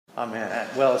Amen.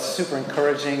 Well, it's super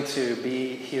encouraging to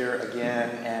be here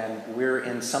again, and we're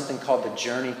in something called the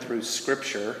Journey Through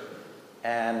Scripture,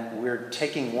 and we're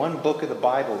taking one book of the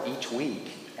Bible each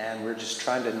week, and we're just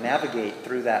trying to navigate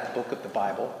through that book of the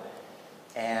Bible.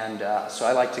 And so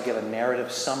I like to give a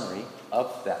narrative summary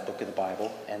of that book of the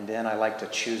Bible, and then I like to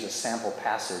choose a sample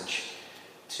passage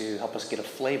to help us get a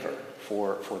flavor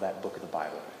for that book of the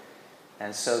Bible.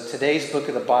 And so today's book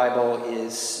of the Bible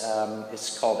is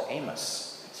it's called Amos.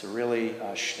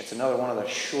 It's another one of the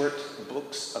short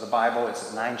books of the Bible.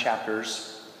 It's 9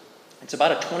 chapters. It's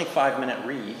about a 25-minute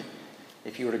read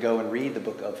if you were to go and read the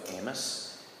book of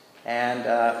Amos. And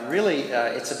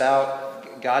it's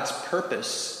about God's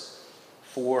purpose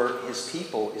for his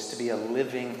people is to be a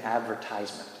living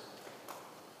advertisement.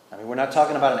 I mean, we're not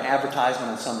talking about an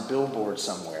advertisement on some billboard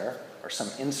somewhere or some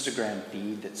Instagram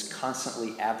feed that's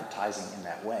constantly advertising in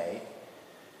that way.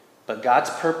 But God's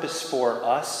purpose for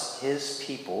us, his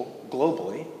people,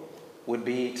 globally, would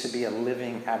be to be a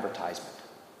living advertisement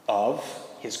of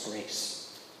his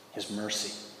grace, his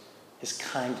mercy, his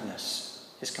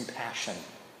kindness, his compassion,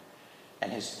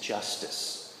 and his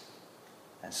justice.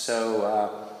 And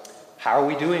so, how are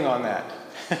we doing on that?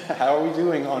 How are we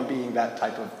doing on being that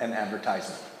type of an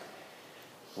advertisement?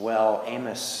 Well,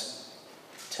 Amos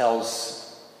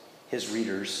tells his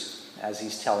readers, as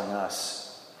he's telling us,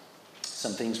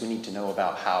 some things we need to know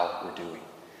about how we're doing.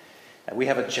 And we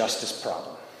have a justice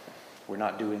problem. We're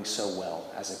not doing so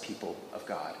well as a people of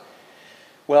God.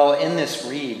 Well, in this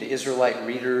read, the Israelite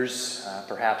readers,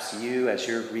 perhaps you, as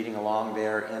you're reading along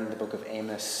there in the book of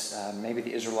Amos, maybe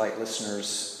the Israelite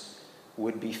listeners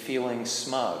would be feeling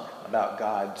smug about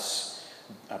God's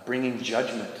bringing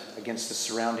judgment against the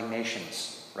surrounding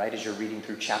nations. Right, as you're reading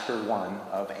through chapter 1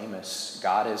 of Amos,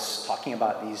 God is talking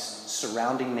about these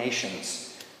surrounding nations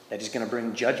that he's going to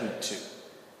bring judgment to.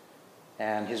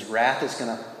 And his wrath is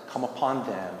going to come upon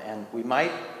them. And we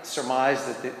might surmise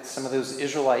that some of those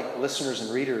Israelite listeners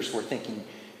and readers were thinking,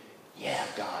 yeah,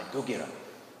 God, go get them.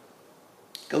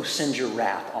 Go send your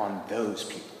wrath on those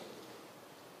people.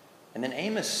 And then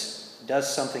Amos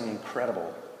does something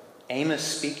incredible. Amos,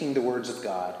 speaking the words of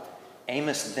God,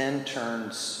 Amos then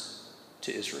turns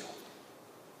to Israel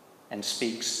and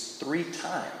speaks 3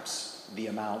 times the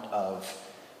amount of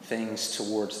things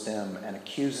towards them and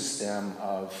accuses them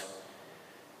of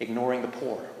ignoring the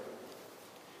poor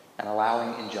and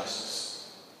allowing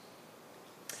injustice.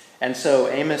 And so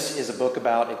Amos is a book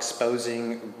about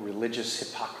exposing religious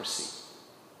hypocrisy.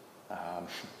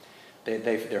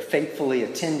 They're faithfully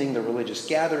attending the religious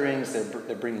gatherings.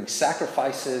 They're bringing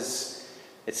sacrifices.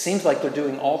 It seems like they're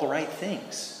doing all the right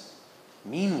things.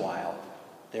 Meanwhile,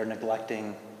 they're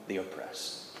neglecting the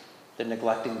oppressed. They're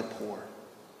neglecting the poor.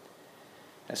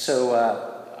 And so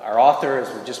our author,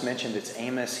 as we just mentioned, it's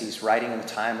Amos. He's writing in the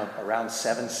time of around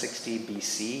 760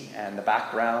 BC. And the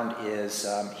background is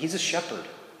he's a shepherd.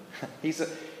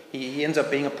 He ends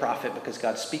up being a prophet because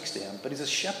God speaks to him. But he's a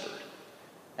shepherd.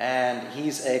 And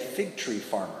he's a fig tree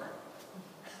farmer.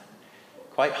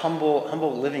 Quite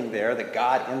humble living there that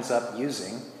God ends up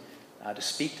using to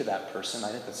speak to that person. I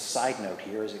think the side note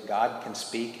here is that God can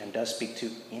speak and does speak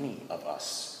to any of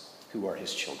us who are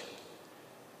his children.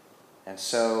 And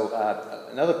so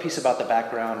another piece about the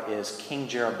background is King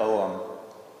Jeroboam,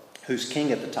 who's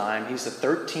king at the time. He's the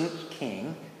 13th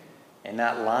king in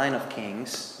that line of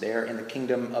kings there in the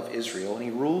kingdom of Israel. And he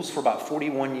rules for about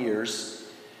 41 years.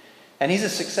 And he's a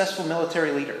successful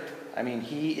military leader. I mean,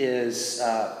 he's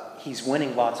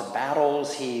winning lots of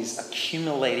battles. He's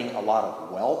accumulating a lot of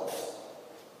wealth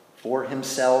for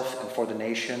himself and for the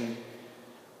nation.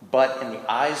 But in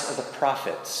the eyes of the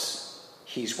prophets,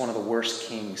 he's one of the worst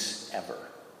kings ever.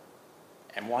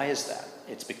 And why is that?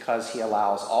 It's because he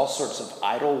allows all sorts of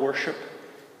idol worship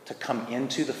to come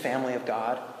into the family of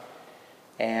God.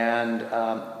 And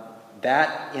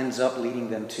that ends up leading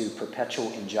them to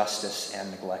perpetual injustice and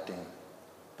neglecting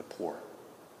the poor.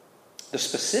 The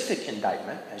specific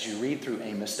indictment, as you read through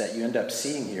Amos, that you end up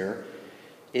seeing here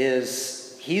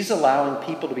is he's allowing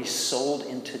people to be sold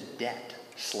into debt,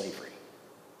 slavery.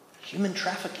 Human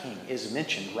trafficking is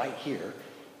mentioned right here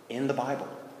in the Bible.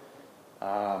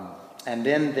 And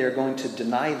then they're going to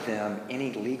deny them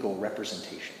any legal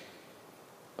representation.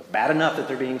 But bad enough that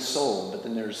they're being sold, but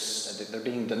then they're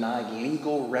being denied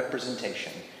legal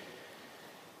representation.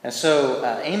 And so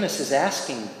Amos is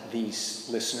asking these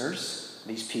listeners,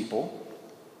 these people,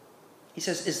 he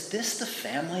says, is this the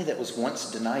family that was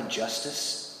once denied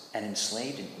justice and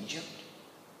enslaved in Egypt?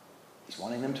 He's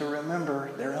wanting them to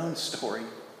remember their own story.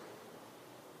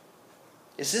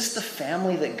 Is this the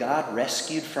family that God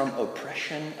rescued from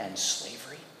oppression and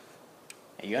slavery?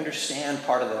 And you understand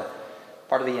part of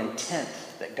part of the intent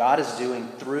that God is doing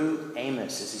through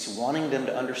Amos is he's wanting them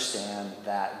to understand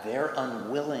that they're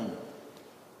unwilling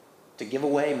to give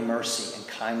away mercy and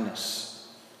kindness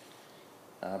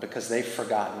because they've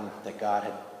forgotten that God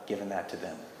had given that to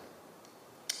them.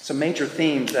 Some major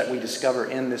themes that we discover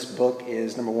in this book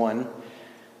is, number one,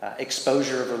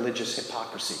 exposure of religious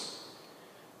hypocrisy.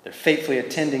 They're faithfully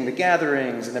attending the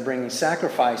gatherings, and they're bringing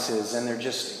sacrifices, and they're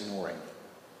just ignoring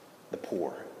the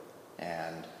poor.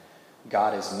 And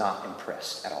God is not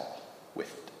impressed at all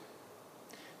with it.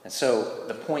 And so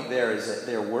the point there is that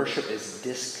their worship is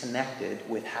disconnected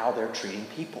with how they're treating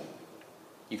people.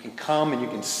 You can come and you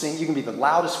can sing. You can be the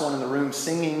loudest one in the room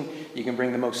singing. You can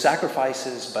bring the most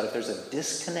sacrifices. But if there's a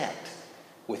disconnect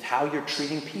with how you're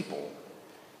treating people,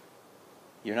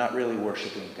 you're not really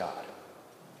worshiping God.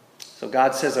 So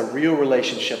God says a real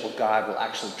relationship with God will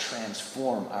actually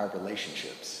transform our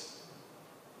relationships.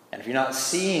 And if you're not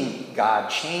seeing God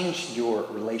change your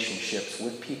relationships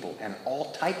with people and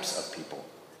all types of people,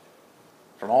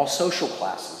 from all social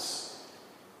classes,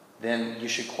 then we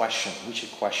should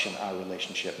question our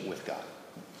relationship with God.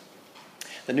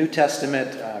 The New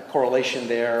Testament correlation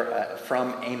there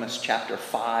from Amos chapter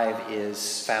 5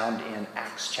 is found in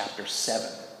Acts chapter 7.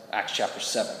 Acts chapter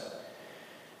 7,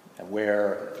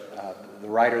 where the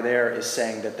writer there is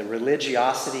saying that the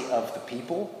religiosity of the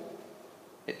people,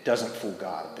 it doesn't fool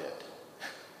God a bit.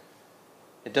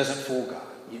 It doesn't fool God.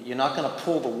 You're not going to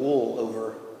pull the wool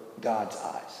over God's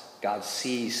eyes. God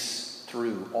sees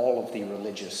through all of the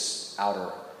religious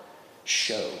outer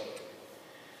show.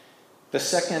 The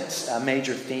second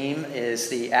major theme is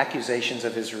the accusations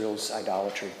of Israel's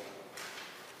idolatry.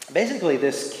 Basically,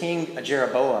 this King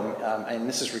Jeroboam, and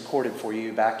this is recorded for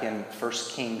you back in 1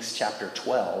 Kings chapter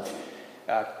 12,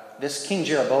 this King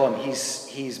Jeroboam,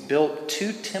 he's built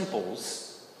 2 temples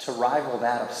to rival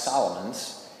that of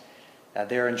Solomon's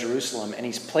there in Jerusalem, and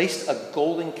he's placed a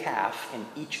golden calf in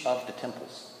each of the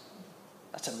temples.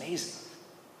 That's amazing.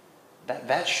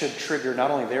 That should trigger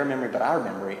not only their memory, but our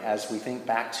memory as we think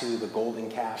back to the golden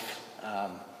calf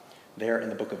there in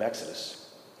the book of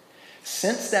Exodus.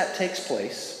 Since that takes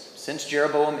place, since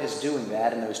Jeroboam is doing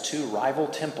that in those 2 rival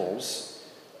temples,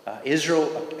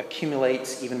 Israel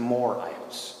accumulates even more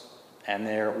idols. And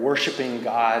they're worshiping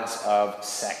gods of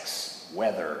sex,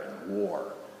 weather, and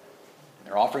war. And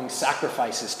they're offering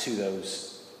sacrifices to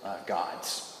those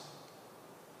gods.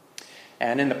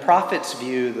 And in the prophet's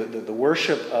view, the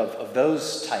worship of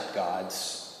those type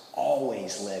gods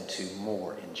always led to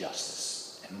more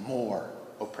injustice and more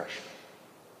oppression,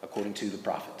 according to the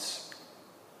prophets.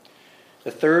 The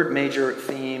third major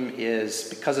theme is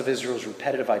because of Israel's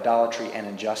repetitive idolatry and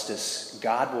injustice,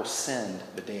 God will send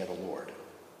the day of the Lord.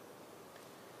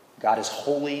 God is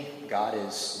holy, God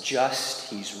is just,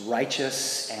 he's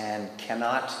righteous, and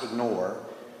cannot ignore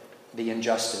the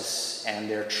injustice and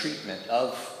their treatment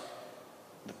of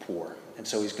the poor. And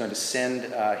so he's going to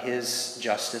send his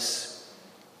justice.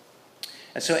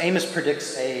 And so Amos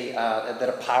predicts that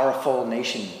a powerful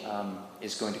nation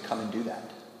is going to come and do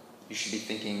that. You should be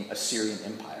thinking Assyrian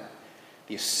Empire.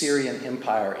 The Assyrian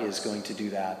Empire is going to do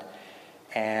that.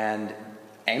 And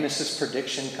Amos's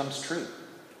prediction comes true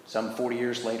some 40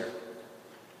 years later.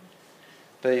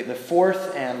 The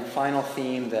fourth and final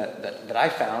theme that I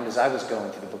found as I was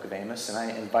going through the book of Amos, and I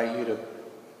invite you to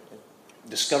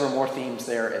discover more themes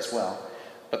there as well.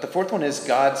 But the fourth one is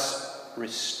God's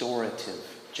restorative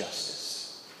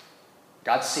justice.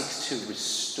 God seeks to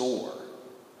restore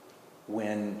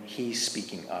when he's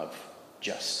speaking of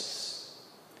justice.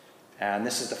 And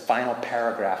this is the final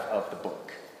paragraph of the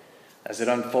book. As it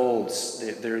unfolds,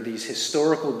 there are these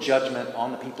historical judgment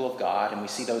on the people of God, and we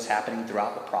see those happening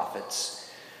throughout the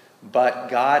prophets. But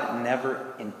God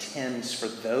never intends for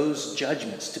those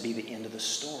judgments to be the end of the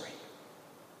story.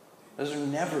 Those are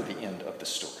never the end of the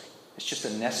story. It's just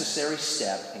a necessary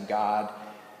step in God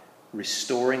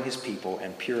restoring his people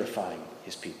and purifying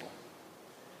his people.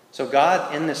 So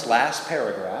God, in this last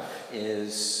paragraph,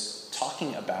 is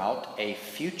talking about a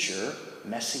future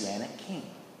messianic king.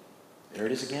 There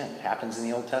it is again. It happens in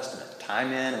the Old Testament,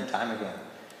 time in and time again.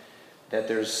 That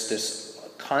there's this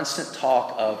constant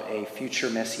talk of a future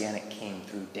messianic king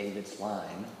through David's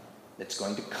line that's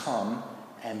going to come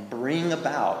and bring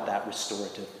about that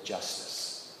restorative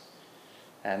justice.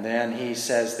 And then he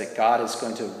says that God is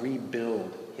going to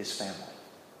rebuild his family.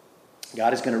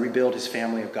 God is going to rebuild his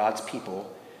family of God's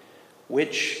people,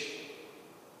 which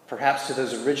perhaps to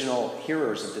those original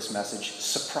hearers of this message,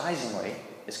 surprisingly,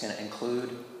 is going to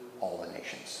include all the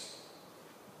nations.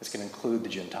 It's going to include the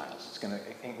Gentiles. It's going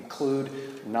to include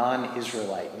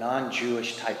non-Israelite,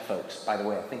 non-Jewish type folks. By the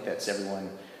way, I think that's everyone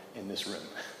in this room.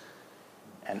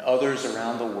 And others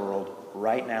around the world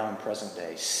right now in present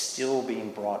day, still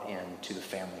being brought into the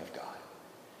family of God.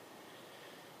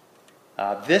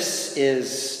 This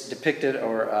is depicted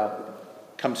or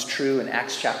comes true in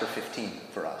Acts chapter 15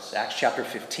 for us. Acts chapter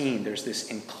 15, there's this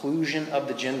inclusion of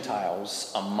the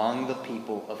Gentiles among the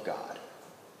people of God.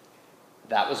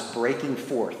 That was breaking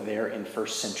forth there in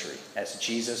first century as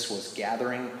Jesus was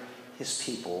gathering his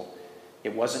people.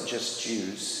 It wasn't just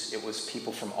Jews, it was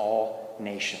people from all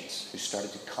nations who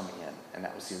started to come in, and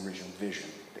that was the original vision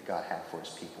that God had for his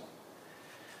people.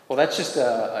 Well, that's just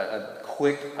a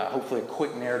quick, hopefully a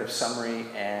quick narrative summary,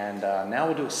 and now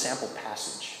we'll do a sample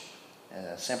passage.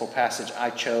 A sample passage I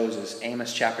chose is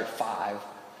Amos chapter 5,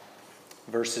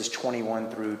 verses 21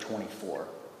 through 24.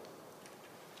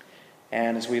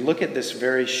 And as we look at this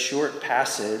very short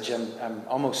passage, I'm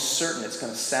almost certain it's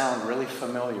going to sound really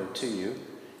familiar to you.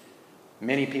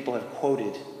 Many people have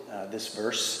quoted this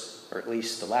verse, or at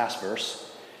least the last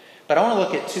verse. But I want to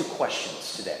look at two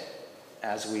questions today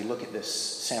as we look at this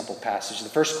sample passage. The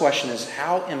first question is,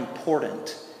 how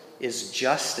important is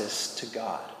justice to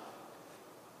God?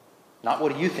 Not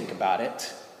what do you think about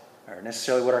it, or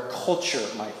necessarily what our culture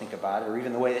might think about it, or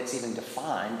even the way it's even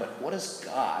defined, but what does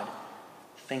God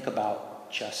think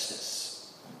about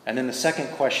justice? And then the second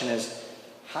question is,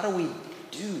 how do we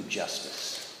do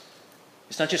justice?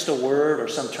 It's not just a word or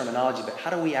some terminology, but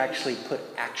how do we actually put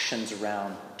actions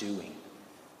around doing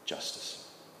justice?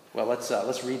 Well,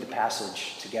 let's read the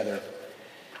passage together.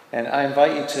 And I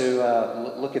invite you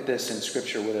to look at this in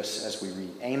Scripture with us as we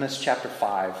read. Amos chapter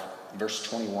 5, verse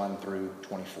 21 through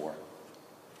 24.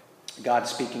 God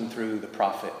speaking through the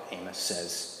prophet Amos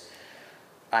says,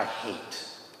 I hate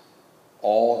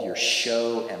all your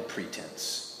show and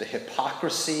pretense, the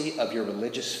hypocrisy of your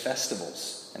religious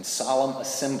festivals and solemn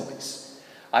assemblies.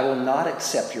 I will not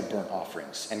accept your burnt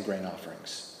offerings and grain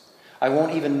offerings. I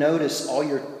won't even notice all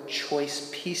your choice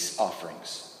peace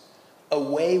offerings.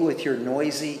 Away with your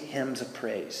noisy hymns of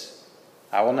praise.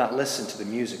 I will not listen to the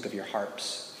music of your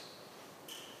harps.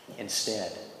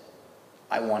 Instead,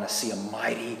 I want to see a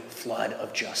mighty flood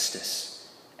of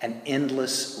justice, an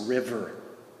endless river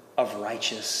of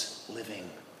righteous living.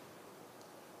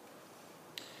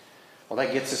 Well,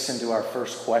 that gets us into our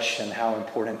first question. How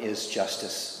important is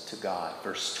justice to God?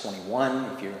 Verse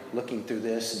 21, if you're looking through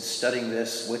this and studying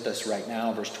this with us right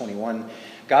now, verse 21,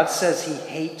 God says he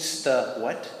hates the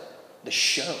what? The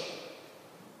show.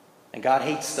 And God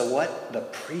hates the what? The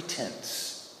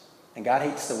pretense. And God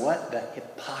hates the what? The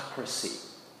hypocrisy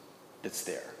that's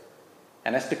there.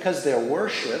 And that's because their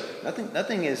worship,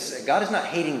 God is not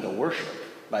hating the worship,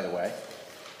 by the way.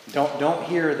 Don't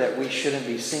hear that we shouldn't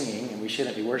be singing and we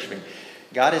shouldn't be worshiping.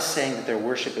 God is saying that their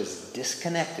worship is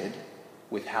disconnected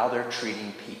with how they're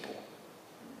treating people.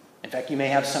 In fact, you may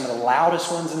have some of the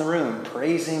loudest ones in the room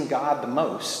praising God the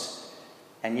most,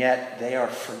 and yet they are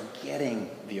forgetting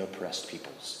the oppressed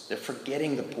peoples. They're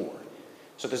forgetting the poor.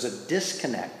 So there's a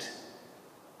disconnect.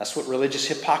 That's what religious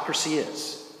hypocrisy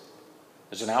is.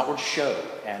 There's an outward show,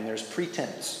 and there's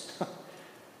pretense.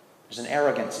 There's an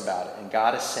arrogance about it, and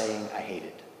God is saying, I hate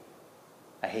it.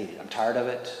 I hate it. I'm tired of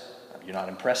it. You're not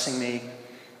impressing me.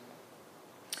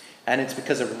 And it's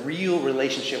because a real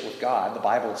relationship with God, the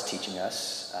Bible is teaching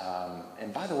us.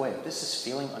 And by the way, if this is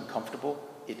feeling uncomfortable,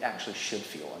 it actually should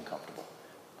feel uncomfortable.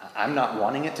 I'm not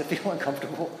wanting it to feel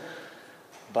uncomfortable,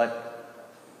 but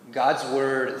God's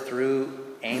word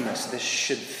through Amos, this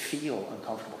should feel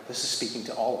uncomfortable. This is speaking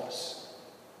to all of us.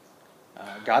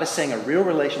 God is saying a real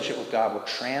relationship with God will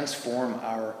transform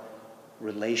our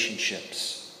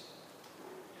relationships.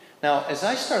 Now, as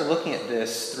I started looking at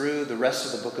this through the rest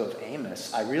of the book of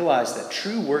Amos, I realized that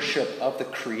true worship of the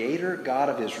Creator God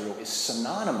of Israel is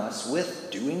synonymous with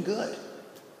doing good.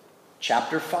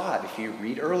 Chapter 5, if you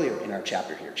read earlier in our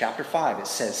chapter here, chapter 5, it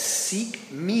says,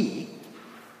 seek me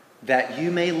that you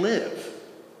may live.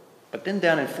 But then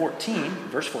down in 14,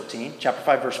 verse 14, chapter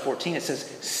 5, verse 14, it says,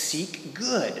 seek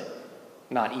good,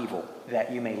 not evil,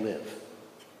 that you may live.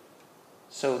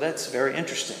 So that's very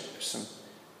interesting. There's some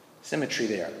symmetry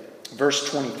there. Verse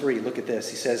 23, look at this.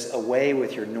 He says, away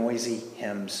with your noisy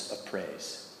hymns of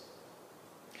praise.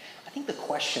 I think the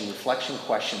reflection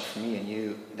question for me and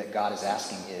you that God is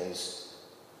asking is,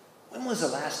 when was the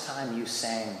last time you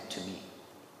sang to me?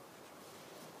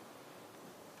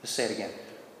 Let's say it again.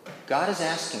 God is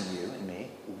asking you and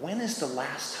me, when is the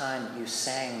last time you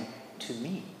sang to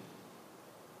me?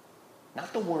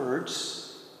 Not the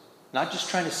words, not just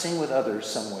trying to sing with others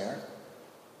somewhere,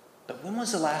 but when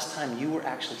was the last time you were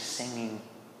actually singing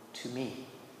to me?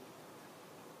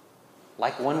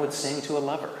 Like one would sing to a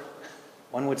lover.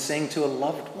 One would sing to a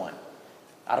loved one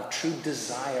out of true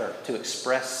desire to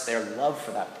express their love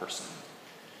for that person.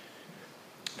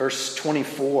 Verse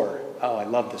 24. Oh, I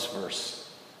love this verse.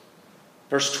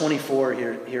 Verse 24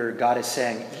 here God is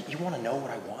saying, you want to know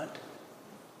what I want?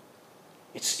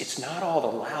 It's not all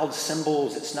the loud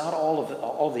symbols. It's not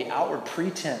all the outward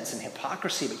pretense and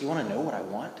hypocrisy, but you want to know what I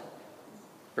want?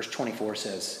 Verse 24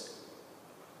 says,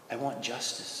 I want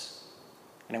justice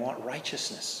and I want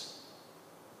righteousness.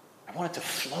 I want it to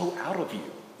flow out of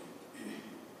you.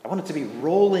 I want it to be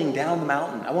rolling down the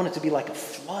mountain. I want it to be like a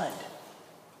flood.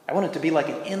 I want it to be like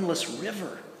an endless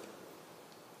river.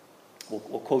 We'll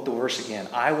quote the verse again.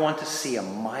 I want to see a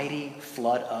mighty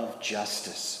flood of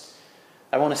justice.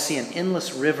 I want to see an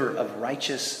endless river of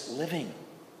righteous living.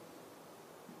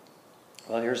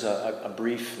 Well, here's a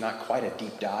brief, not quite a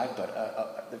deep dive,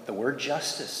 but the word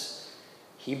justice.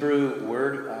 Hebrew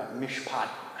word mishpat,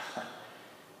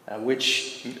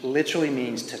 which literally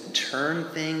means to turn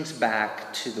things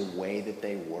back to the way that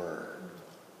they were.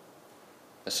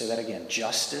 Let's say that again.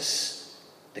 Justice,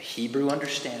 the Hebrew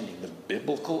understanding, the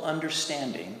biblical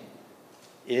understanding,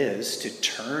 is to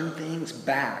turn things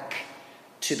back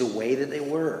to the way that they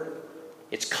were.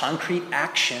 It's concrete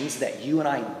actions that you and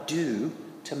I do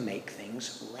to make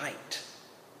things right.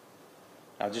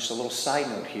 Now, just a little side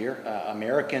note here.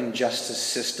 American justice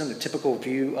system, the typical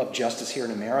view of justice here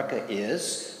in America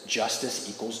is justice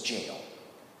equals jail.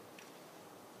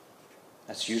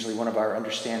 That's usually one of our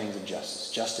understandings of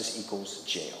justice. Justice equals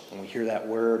jail. When we hear that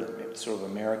word, sort of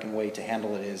American way to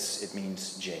handle it is, it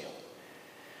means jail.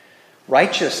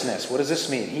 Righteousness, what does this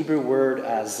mean? Hebrew word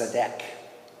zadek.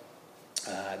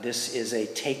 This is a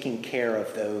taking care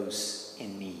of those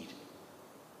in need.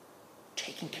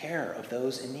 Taking care of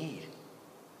those in need.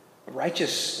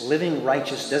 Righteous, living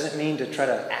righteous doesn't mean to try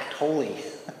to act holy,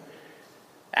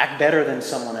 act better than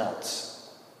someone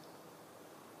else.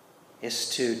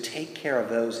 It's to take care of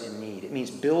those in need. It means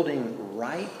building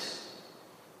right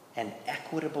and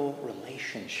equitable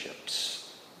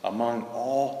relationships among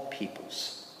all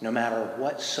peoples, no matter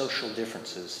what social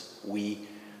differences we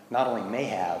not only may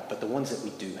have, but the ones that we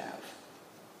do have.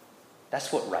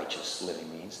 That's what righteous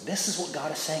living means. This is what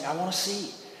God is saying I want to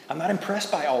see. I'm not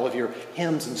impressed by all of your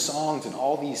hymns and songs and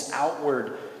all these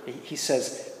outward, he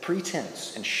says,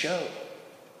 pretense and show.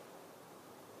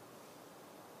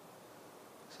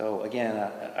 So again,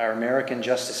 our American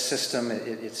justice system,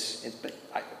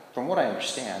 from what I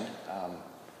understand,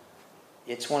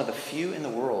 it's one of the few in the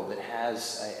world that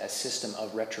has a system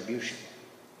of retribution.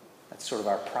 That's sort of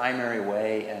our primary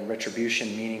way, and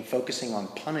retribution meaning focusing on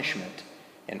punishment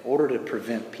in order to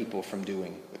prevent people from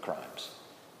doing the crimes.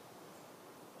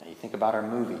 Now you think about our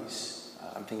movies.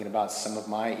 I'm thinking about some of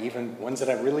my, even ones that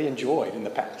I really enjoyed in the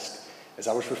past. As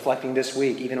I was reflecting this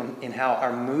week, even in how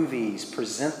our movies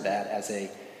present that as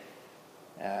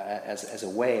a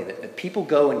way that people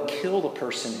go and kill the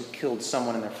person who killed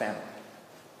someone in their family.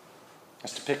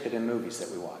 That's depicted in movies that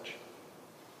we watch.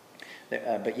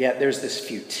 But yet there's this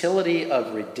futility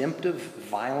of redemptive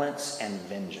violence and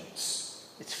vengeance.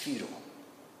 It's futile.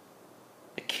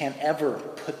 It can't ever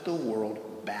put the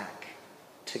world back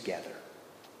together.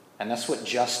 And that's what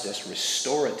justice,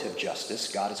 restorative justice,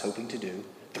 God is hoping to do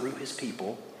through his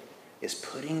people, is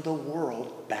putting the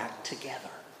world back together.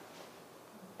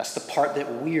 That's the part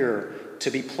that we're to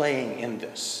be playing in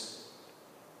this.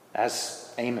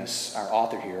 As Amos, our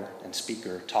author here and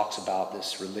speaker, talks about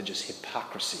this religious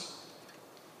hypocrisy.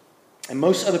 And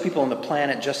most other people on the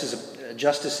planet,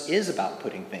 justice is about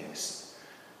putting things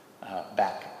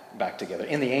back together.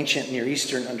 In the ancient Near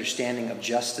Eastern understanding of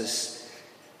justice,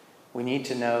 we need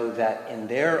to know that in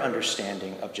their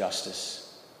understanding of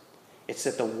justice, it's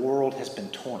that the world has been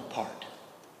torn apart.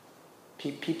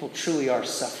 People truly are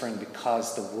suffering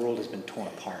because the world has been torn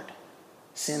apart.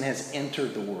 Sin has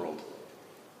entered the world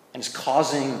and is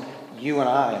causing you and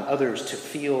I and others to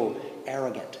feel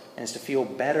arrogant, and is to feel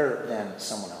better than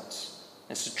someone else.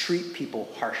 And it's to treat people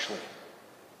harshly.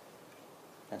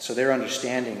 And so their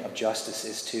understanding of justice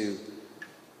is to,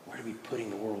 where are we putting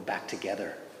the world back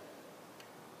together?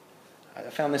 I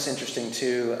found this interesting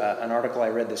too. An article I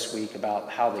read this week about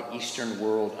how the Eastern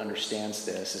world understands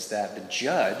this is that the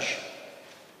judge,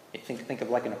 think of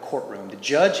like in a courtroom, the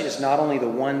judge is not only the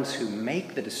ones who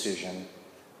make the decision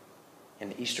in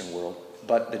the Eastern world,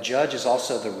 but the judge is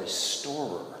also the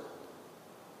restorer,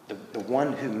 the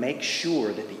one who makes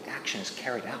sure that the action is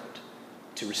carried out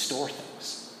to restore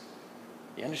things.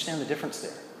 You understand the difference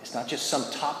there? It's not just some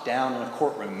top-down in a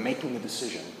courtroom making the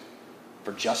decision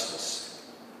for justice.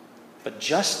 But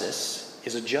justice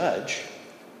is a judge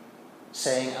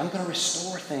saying, I'm going to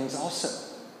restore things also.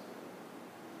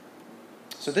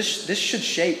 So this should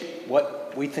shape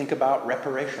what we think about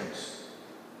reparations.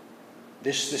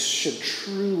 This should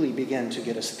truly begin to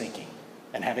get us thinking.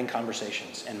 and having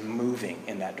conversations and moving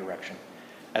in that direction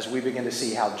as we begin to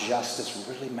see how justice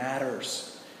really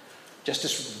matters.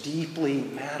 Justice deeply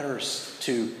matters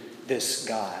to this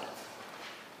God.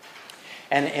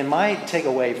 And my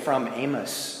takeaway from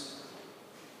Amos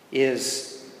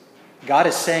is God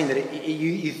is saying that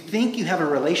you think you have a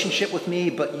relationship with me,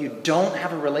 but you don't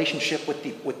have a relationship with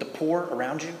the poor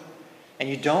around you, and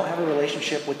you don't have a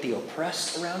relationship with the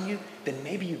oppressed around you, then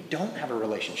maybe you don't have a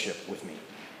relationship with me.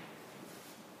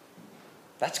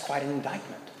 That's quite an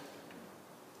indictment.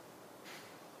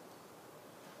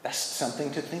 That's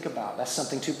something to think about. That's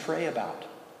something to pray about.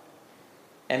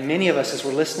 And many of us, as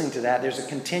we're listening to that, there's a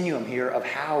continuum here of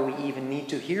how we even need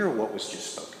to hear what was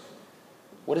just spoken.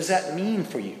 What does that mean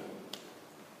for you?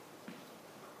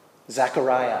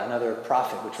 Zechariah, another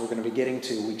prophet, which we're going to be getting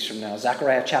to weeks from now.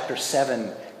 Zechariah chapter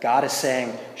 7, God is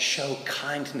saying, show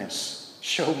kindness,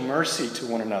 show mercy to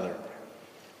one another.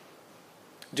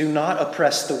 Do not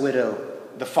oppress the widow,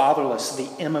 the fatherless, the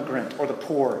immigrant, or the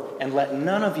poor, and let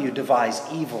none of you devise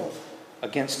evil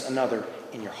against another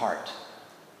in your heart.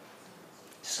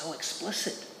 So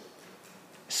explicit,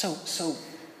 so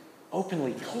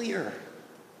openly clear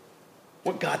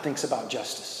what God thinks about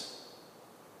justice.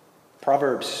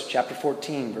 Proverbs chapter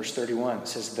 14, verse 31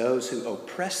 says, those who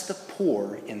oppress the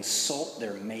poor insult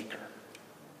their maker,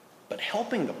 but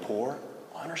helping the poor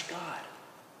honors God.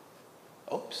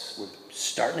 Oops, we're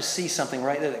starting to see something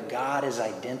right there that God is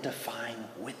identifying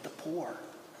with the poor.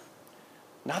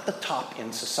 Not the top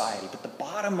in society, but the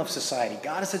bottom of society.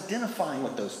 God is identifying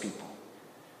with those people.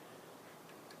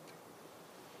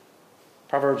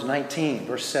 Proverbs 19,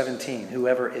 verse 17,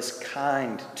 whoever is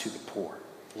kind to the poor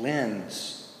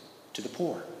lends to the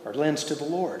poor, or lends to the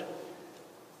Lord.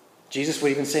 Jesus would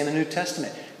even say in the New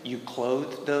Testament, you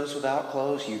clothed those without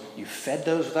clothes, you fed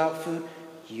those without food,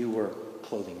 you were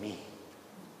clothing me.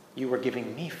 You were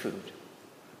giving me food.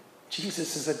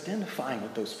 Jesus is identifying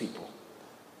with those people.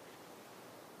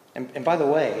 And by the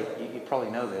way, you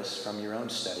probably know this from your own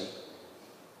study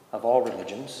of all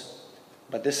religions,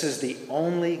 but this is the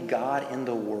only God in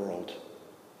the world,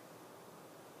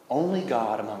 only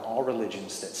God among all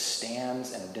religions that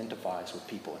stands and identifies with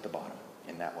people at the bottom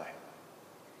in that way.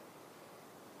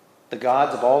 The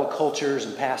gods of all cultures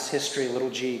and past history, little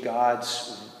g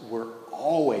gods, were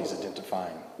always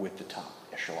identifying with the top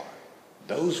echelon.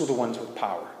 Those were the ones with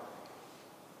power.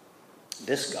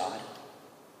 This God,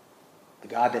 the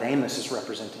God that Amos is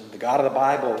representing, the God of the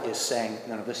Bible, is saying,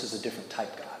 no, this is a different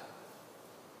type God.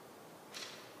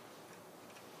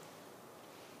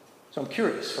 So I'm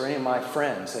curious, for any of my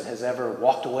friends that has ever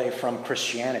walked away from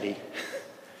Christianity,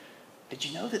 did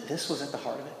you know that this was at the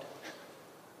heart of it?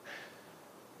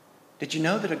 Did you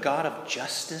know that a God of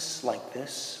justice like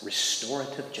this,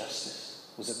 restorative justice,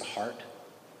 was at the heart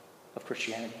of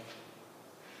Christianity?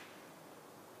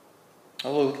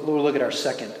 We'll look at our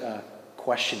second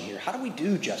question here. How do we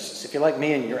do justice? If you're like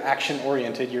me and you're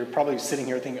action-oriented, you're probably sitting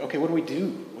here thinking, okay, what do we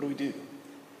do? What do we do?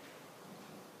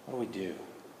 What do we do?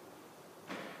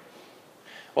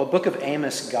 Well, the book of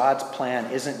Amos, God's plan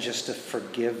isn't just to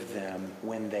forgive them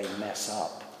when they mess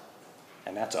up.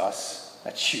 And that's us.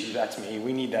 That's you. That's me.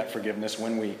 We need that forgiveness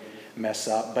when we mess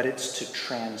up. But it's to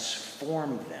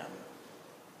transform them.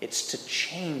 It's to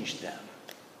change them.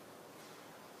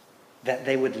 That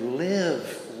they would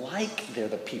live like they're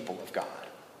the people of God.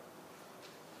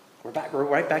 We're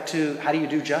right back to, how do you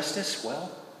do justice? Well,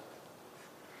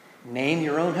 name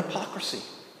your own hypocrisy.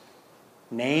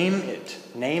 Name it.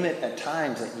 Name it at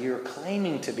times that you're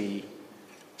claiming to be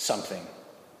something.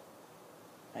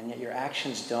 And yet your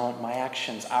actions don't, my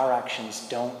actions, our actions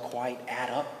don't quite add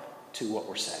up to what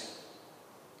we're saying.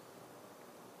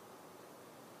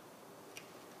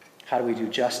 How do we do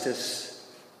justice?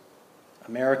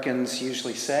 Americans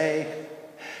usually say,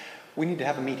 we need to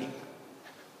have a meeting.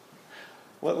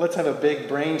 Let's have a big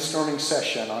brainstorming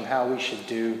session on how we should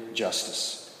do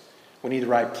justice. We need the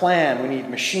right plan, we need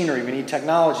machinery, we need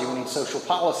technology, we need social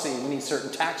policy, we need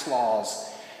certain tax laws.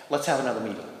 Let's have another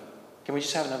meeting. Can we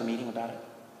just have another meeting about it?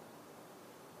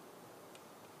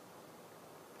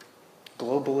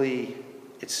 Globally,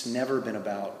 it's never been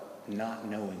about not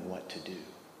knowing what to do.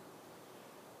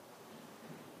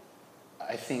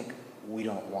 I think we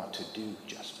don't want to do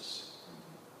justice.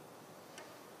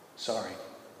 Sorry.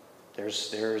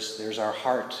 There's our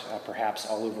heart, perhaps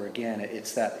all over again.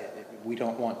 It's that we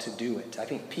don't want to do it. I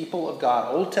think people of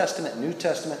God, Old Testament, New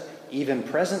Testament, even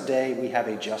present day, we have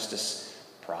a justice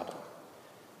problem.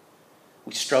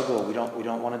 We struggle. We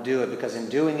don't want to do it because in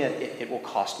doing it, it will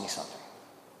cost me something.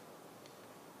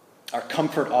 Our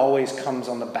comfort always comes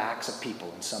on the backs of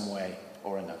people in some way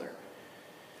or another.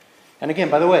 And again,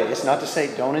 by the way, it's not to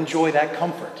say don't enjoy that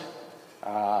comfort.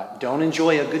 Don't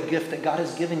enjoy a good gift that God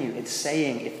has given you. It's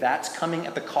saying if that's coming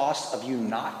at the cost of you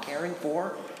not caring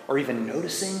for or even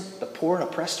noticing the poor and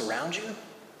oppressed around you,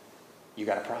 you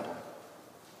got a problem.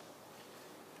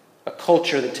 A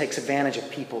culture that takes advantage of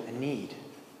people in need.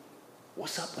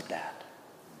 What's up with that?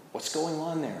 What's going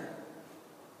on there?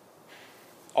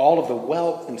 All of the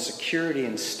wealth and security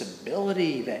and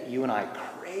stability that you and I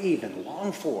crave and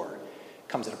long for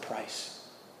comes at a price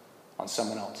on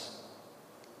someone else.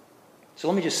 So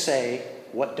let me just say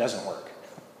what doesn't work.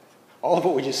 All of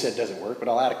what we just said doesn't work, but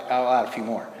I'll add a few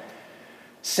more.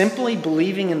 Simply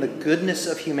believing in the goodness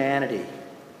of humanity.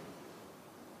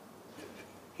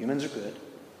 Humans are good.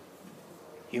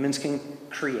 Humans can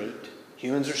create.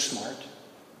 Humans are smart.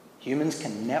 Humans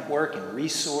can network and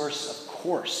resource, of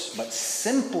course, but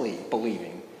simply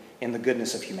believing in the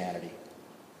goodness of humanity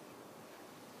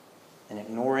and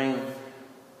ignoring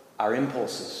our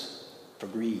impulses for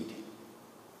greed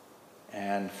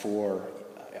and for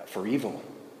evil,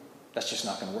 that's just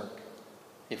not going to work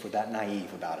if we're that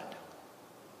naive about it.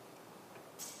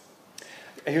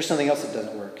 Here's something else that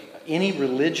doesn't work. Any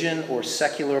religion or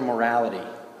secular morality,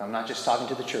 I'm not just talking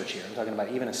to the church here, I'm talking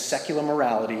about even a secular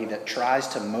morality that tries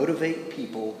to motivate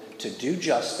people to do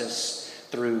justice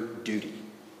through duty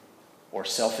or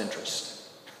self-interest.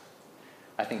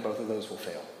 I think both of those will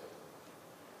fail.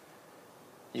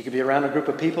 You could be around a group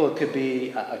of people, it could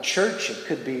be a church, it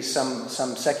could be some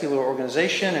secular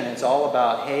organization, and it's all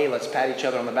about, hey, let's pat each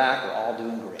other on the back, we're all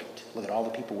doing great. Look at all the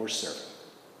people we're serving.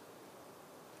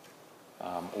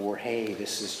 Or, hey,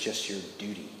 this is just your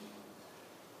duty.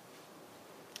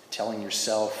 Telling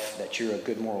yourself that you're a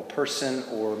good moral person,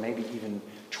 or maybe even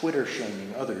Twitter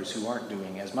shaming others who aren't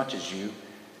doing as much as you.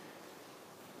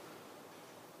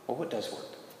 Well, what does work?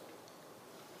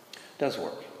 It does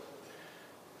work.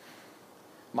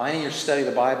 Mine and your study of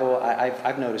the Bible,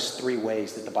 I've noticed 3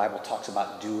 ways that the Bible talks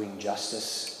about doing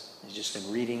justice. You've just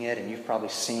been reading it, and you've probably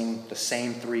seen the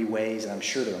same 3 ways, and I'm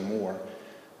sure there are more.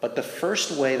 But the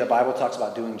first way the Bible talks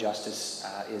about doing justice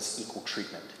is equal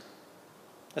treatment.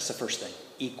 That's the first thing,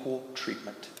 equal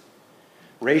treatment.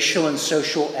 Racial and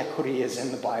social equity is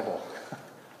in the Bible.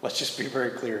 Let's just be very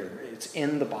clear. It's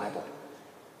in the Bible.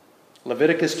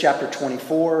 Leviticus chapter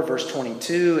 24, verse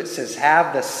 22, it says,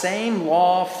 have the same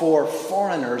law for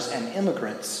foreigners and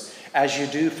immigrants as you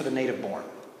do for the native born.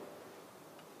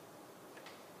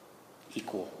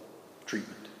 Equal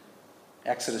treatment.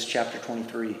 Exodus chapter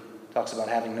 23 talks about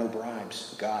having no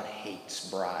bribes. God hates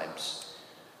bribes.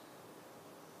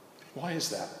 Why is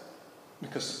that?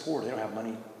 Because the poor, they don't have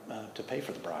money to pay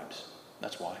for the bribes.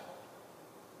 That's why.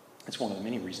 It's one of the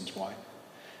many reasons why.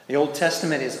 The Old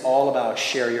Testament is all about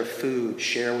share your food,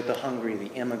 share with the hungry,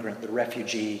 the immigrant, the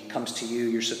refugee comes to you.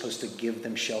 You're supposed to give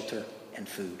them shelter and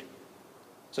food.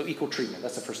 So equal treatment,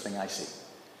 that's the first thing I see.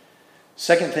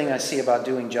 Second thing I see about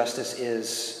doing justice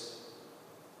is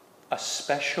a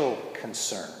special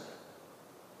concern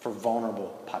for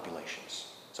vulnerable populations.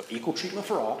 So equal treatment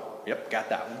for all. Yep, got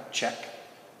that one. Check.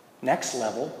 Next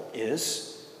level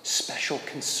is special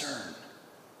concern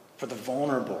for the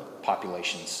vulnerable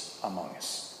populations among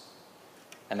us.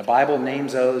 And the Bible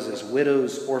names those as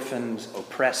widows, orphans,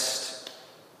 oppressed.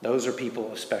 Those are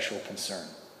people of special concern.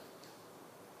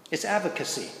 It's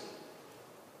advocacy.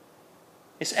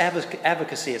 It's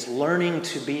advocacy. It's learning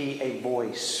to be a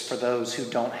voice for those who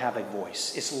don't have a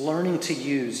voice. It's learning to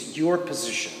use your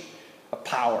position of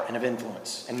power and of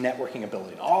influence and networking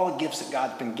ability, and all the gifts that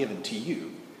God's been given to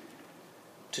you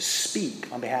to speak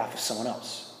on behalf of someone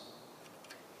else.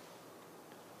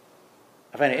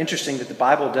 I find it interesting that the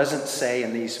Bible doesn't say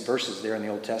in these verses there in the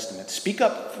Old Testament, speak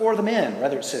up for the men.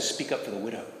 Rather, it says speak up for the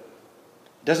widow.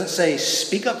 It doesn't say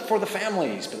speak up for the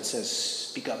families, but it says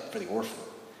speak up for the orphan.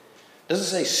 It doesn't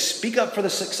say speak up for the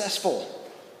successful.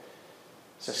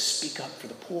 It says speak up for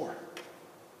the poor.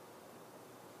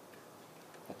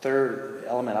 The third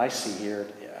element I see here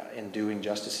in doing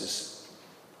justice is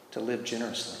to live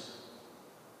generously.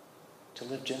 To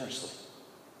live generously.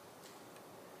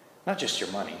 Not just your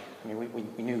money. I mean,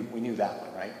 we knew that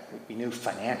one, right? We knew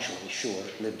financially, sure,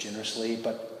 live generously,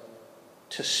 but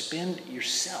to spend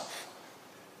yourself.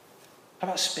 How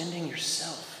about spending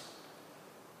yourself?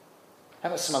 How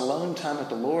about some alone time with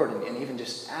the Lord and even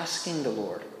just asking the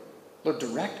Lord, Lord,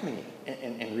 direct me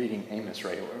in reading Amos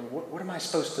right here. What am I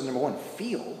supposed to, number one,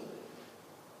 feel,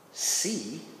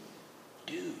 see,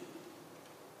 do?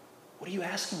 What are you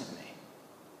asking of me?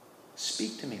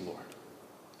 Speak to me, Lord.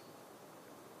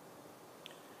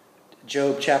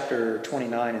 Job chapter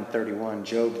 29 and 31,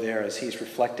 Job there, as he's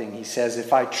reflecting, he says,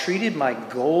 if I treated my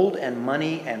gold and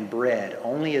money and bread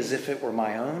only as if it were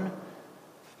my own,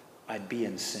 I'd be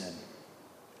in sin.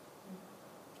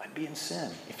 I'd I'd be in sin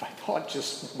if I thought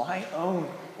just my own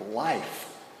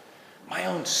life, my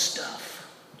own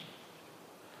stuff,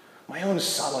 my own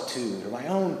solitude, or my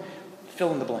own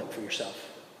fill in the blank for yourself.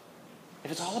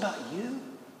 If it's all about you,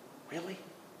 really?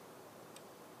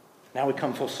 Now we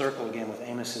come full circle again with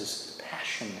Amos's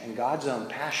passion and God's own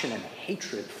passion and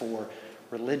hatred for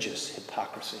religious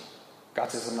hypocrisy. God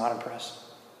says, I'm not impressed.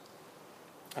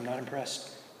 I'm not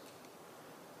impressed.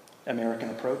 American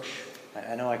approach.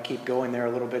 I know I keep going there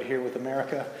a little bit here with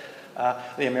America.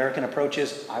 The American approach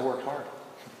is, I worked hard.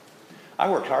 I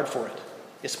worked hard for it.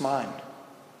 It's mine.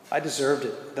 I deserved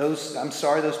it. I'm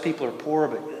sorry those people are poor,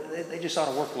 but they just ought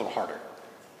to work a little harder.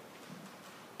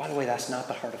 By the way, that's not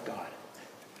the heart of God.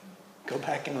 Go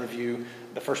back and review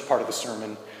the first part of the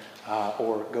sermon,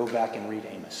 or go back and read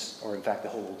Amos, or in fact the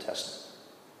whole Old Testament.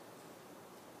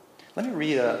 Let me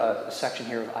read a section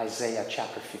here of Isaiah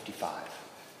chapter 55.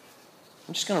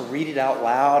 I'm just going to read it out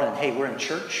loud, and hey, we're in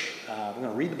church. We're going to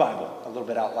read the Bible a little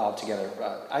bit out loud together.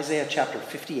 Isaiah chapter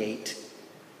 58.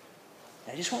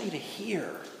 And I just want you to hear.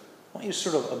 I want you to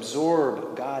sort of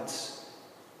absorb God's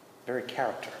very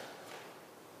character.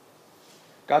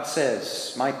 God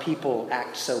says, my people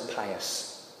act so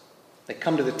pious. They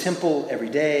come to the temple every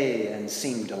day and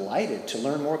seem delighted to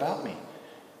learn more about me.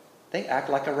 They act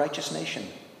like a righteous nation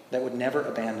that would never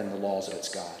abandon the laws of its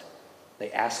God.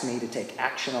 They ask me to take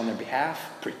action on their behalf,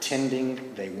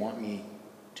 pretending they want me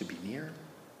to be near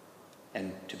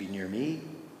and to be near me.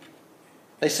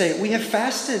 They say, we have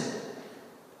fasted.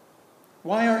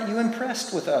 Why aren't you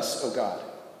impressed with us, O God?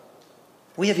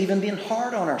 We have even been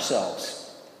hard on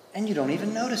ourselves, and you don't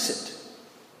even notice it.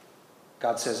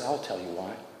 God says, I'll tell you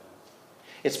why.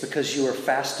 It's because you are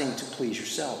fasting to please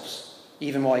yourselves.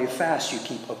 Even while you fast, you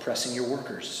keep oppressing your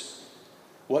workers.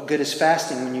 What good is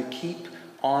fasting when you keep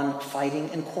on fighting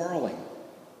and quarreling?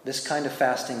 This kind of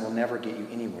fasting will never get you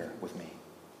anywhere with me.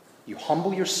 You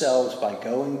humble yourselves by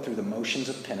going through the motions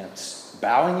of penance,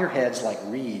 bowing your heads like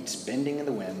reeds bending in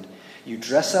the wind. You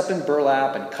dress up in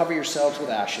burlap and cover yourselves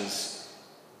with ashes.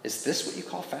 Is this what you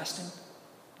call fasting?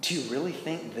 Do you really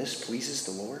think this pleases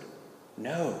the Lord?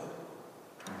 No.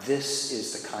 This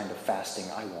is the kind of fasting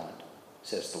I want,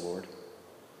 says the Lord.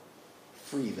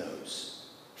 Free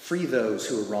those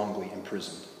who are wrongly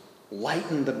imprisoned.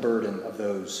 Lighten the burden of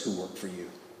those who work for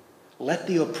you. Let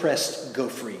the oppressed go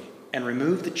free and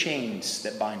remove the chains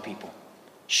that bind people.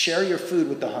 Share your food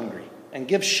with the hungry and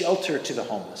give shelter to the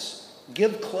homeless.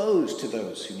 Give clothes to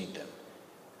those who need them,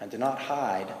 and do not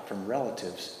hide from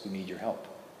relatives who need your help.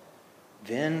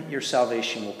 Then your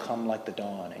salvation will come like the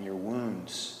dawn, and your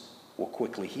wounds will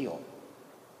quickly heal.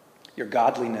 Your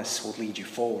godliness will lead you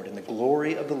forward, and the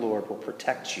glory of the Lord will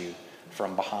protect you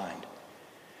from behind.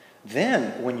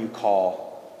 Then, when you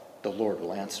call, the Lord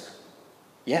will answer.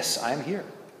 Yes, I am here,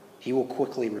 he will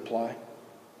quickly reply.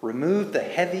 Remove the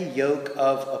heavy yoke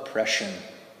of oppression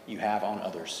you have on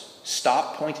others.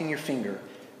 Stop pointing your finger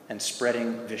and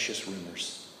spreading vicious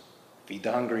rumors. Feed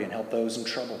the hungry and help those in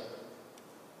trouble.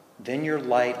 Then your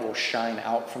light will shine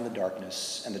out from the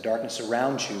darkness, and the darkness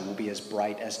around you will be as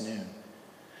bright as noon.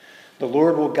 The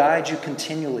Lord will guide you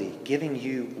continually, giving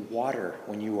you water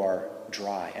when you are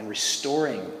dry and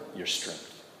restoring your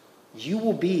strength. You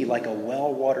will be like a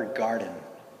well-watered garden,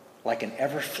 like an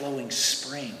ever-flowing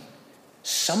spring.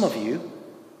 Some of you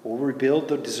will rebuild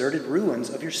the deserted ruins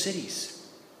of your cities.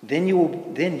 Then you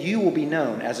will be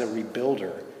known as a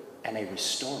rebuilder and a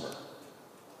restorer.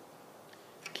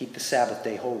 Keep the Sabbath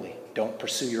day holy. Don't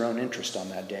pursue your own interest on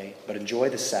that day, but enjoy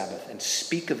the Sabbath and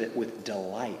speak of it with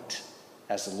delight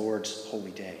as the Lord's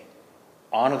holy day.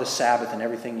 Honor the Sabbath in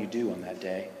everything you do on that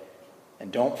day,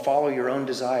 and don't follow your own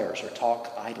desires or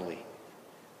talk idly.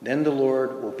 Then the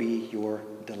Lord will be your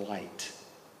delight.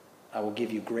 I will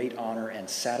give you great honor and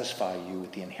satisfy you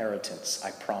with the inheritance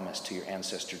I promised to your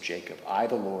ancestor Jacob. I,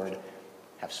 the Lord,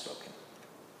 have spoken.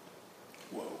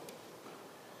 Whoa.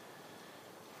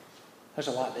 There's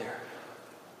a lot there.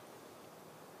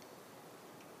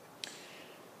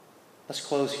 Let's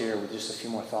close here with just a few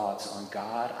more thoughts on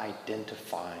God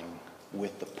identifying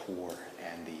with the poor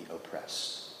and the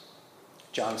oppressed.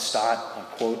 John Stott,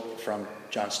 a quote from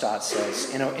John Stott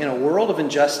says, in a world of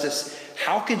injustice,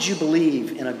 how could you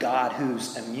believe in a God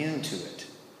who's immune to it?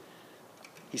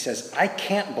 He says, I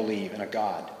can't believe in a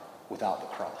God without the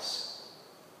cross.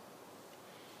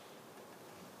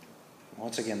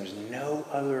 Once again, there's no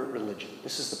other religion.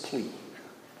 This is the plea.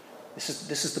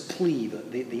 This is the plea,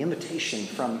 the invitation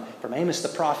from Amos the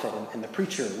prophet and the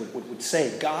preacher would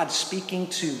say, God speaking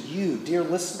to you, dear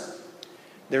listener.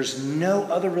 There's no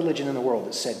other religion in the world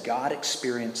that said God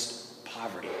experienced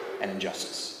poverty and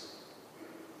injustice.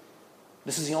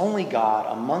 This is the only God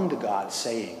among the gods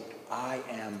saying, I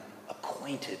am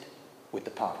acquainted with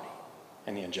the poverty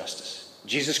and the injustice.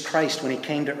 Jesus Christ, when he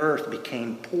came to earth,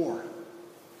 became poor.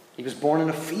 He was born in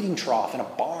a feeding trough in a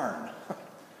barn.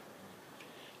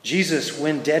 Jesus,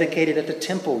 when dedicated at the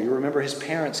temple, you remember his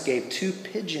parents gave 2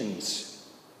 pigeons.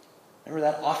 Remember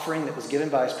that offering that was given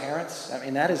by his parents? I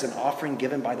mean, that is an offering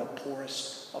given by the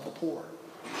poorest of the poor.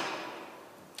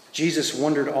 Jesus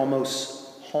wandered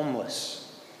almost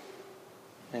homeless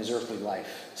in his earthly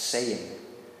life, saying,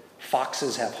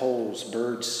 "Foxes have holes,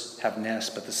 birds have nests,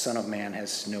 but the Son of Man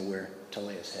has nowhere to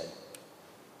lay his head."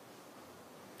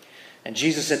 And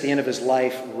Jesus, at the end of his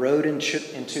life, rode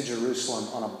into Jerusalem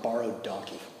on a borrowed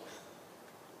donkey.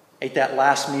 Ate that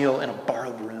last meal in a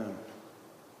borrowed room.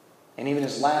 And even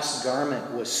his last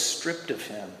garment was stripped of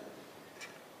him.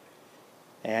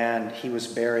 And he was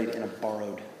buried in a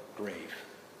borrowed grave.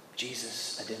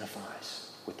 Jesus identifies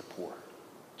with the poor.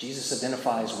 Jesus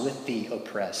identifies with the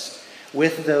oppressed,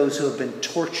 with those who have been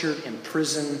tortured,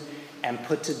 imprisoned, and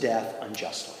put to death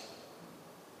unjustly.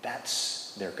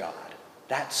 That's their God.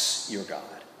 That's your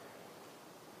God.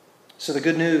 So the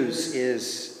good news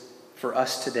is for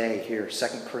us today here,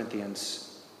 2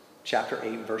 Corinthians chapter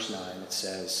 8, verse 9, it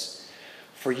says,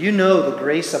 "For you know the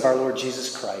grace of our Lord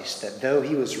Jesus Christ, that though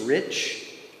he was rich,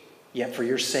 yet for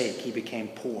your sake he became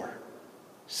poor,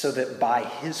 so that by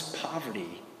his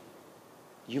poverty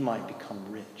you might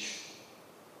become rich."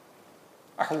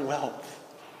 Our wealth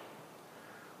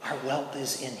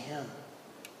is in him.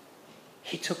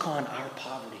 He took on our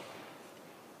poverty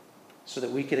so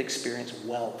that we could experience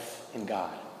wealth in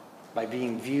God by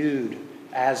being viewed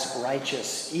as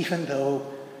righteous, even though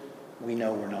we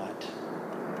know we're not.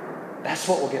 That's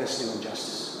what will get us through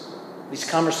injustice. These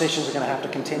conversations are going to have to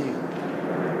continue.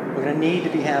 We're going to need to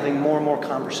be having more and more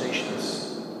conversations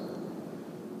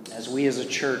as we as a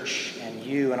church, and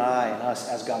you and I and us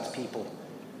as God's people,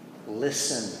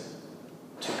 listen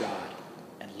to God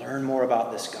and learn more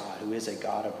about this God who is a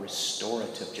God of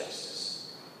restorative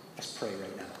justice. Let's pray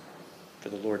right now for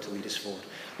the Lord to lead us forward.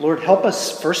 Lord, help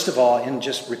us, first of all, in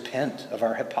just repent of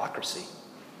our hypocrisy.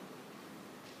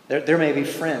 There may be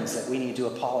friends that we need to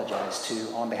apologize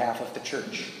to on behalf of the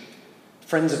church.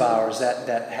 Friends of ours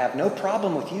that have no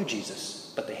problem with you,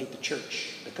 Jesus, but they hate the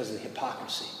church because of the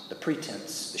hypocrisy, the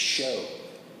pretense, the show.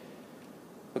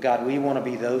 But God, we want to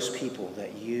be those people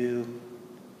that you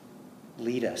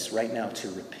lead us right now to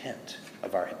repent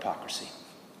of our hypocrisy.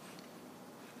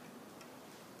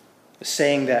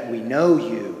 Saying that we know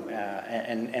you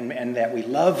and that we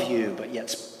love you, but yet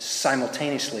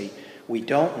simultaneously we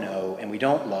don't know and we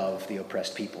don't love the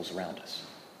oppressed peoples around us.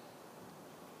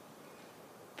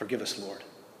 Forgive us, Lord.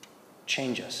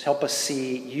 Change us. Help us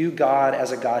see you, God,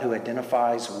 as a God who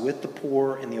identifies with the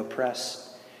poor and the oppressed.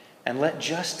 And let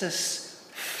justice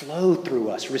flow through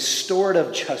us,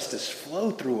 restorative justice flow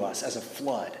through us as a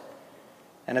flood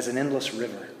and as an endless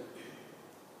river.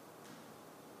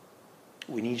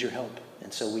 We need your help,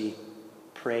 and so we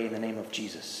pray in the name of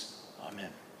Jesus.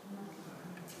 Amen.